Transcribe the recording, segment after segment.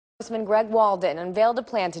Congressman Greg Walden unveiled a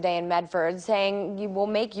plan today in Medford saying you will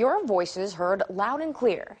make your voices heard loud and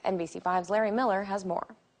clear. NBC5's Larry Miller has more.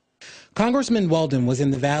 Congressman Walden was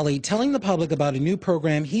in the Valley telling the public about a new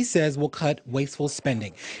program he says will cut wasteful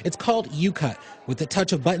spending. It's called U-Cut. With the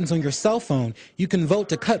touch of buttons on your cell phone, you can vote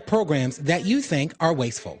to cut programs that you think are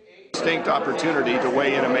wasteful. Distinct opportunity to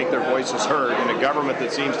weigh in and make their voices heard in a government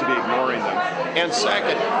that seems to be ignoring them. And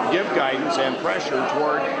second, give guidance and pressure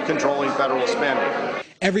toward controlling federal spending.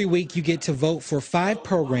 Every week you get to vote for 5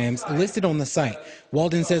 programs listed on the site.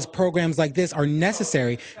 Walden says programs like this are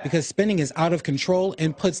necessary because spending is out of control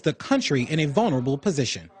and puts the country in a vulnerable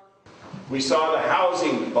position. We saw the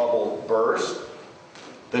housing bubble burst.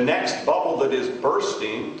 The next bubble that is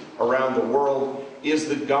bursting around the world is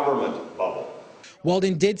the government bubble.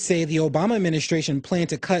 Walden did say the Obama administration planned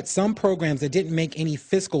to cut some programs that didn't make any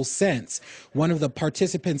fiscal sense. One of the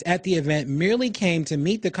participants at the event merely came to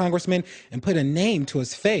meet the congressman and put a name to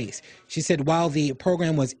his face. She said while the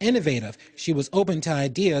program was innovative, she was open to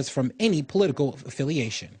ideas from any political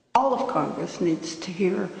affiliation. All of Congress needs to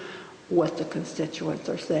hear what the constituents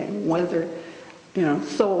are saying, whether,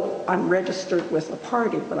 so I'm registered with a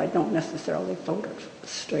party, but I don't necessarily vote a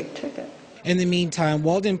straight ticket. In the meantime,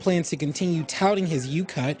 Walden plans to continue touting his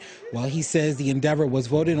U-Cut. While he says the endeavor was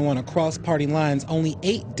voted on across party lines, only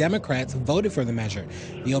 8 Democrats voted for the measure.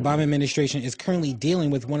 The Obama administration is currently dealing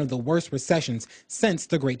with one of the worst recessions since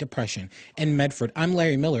the Great Depression. In Medford, I'm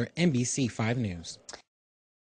Larry Miller, NBC5 News.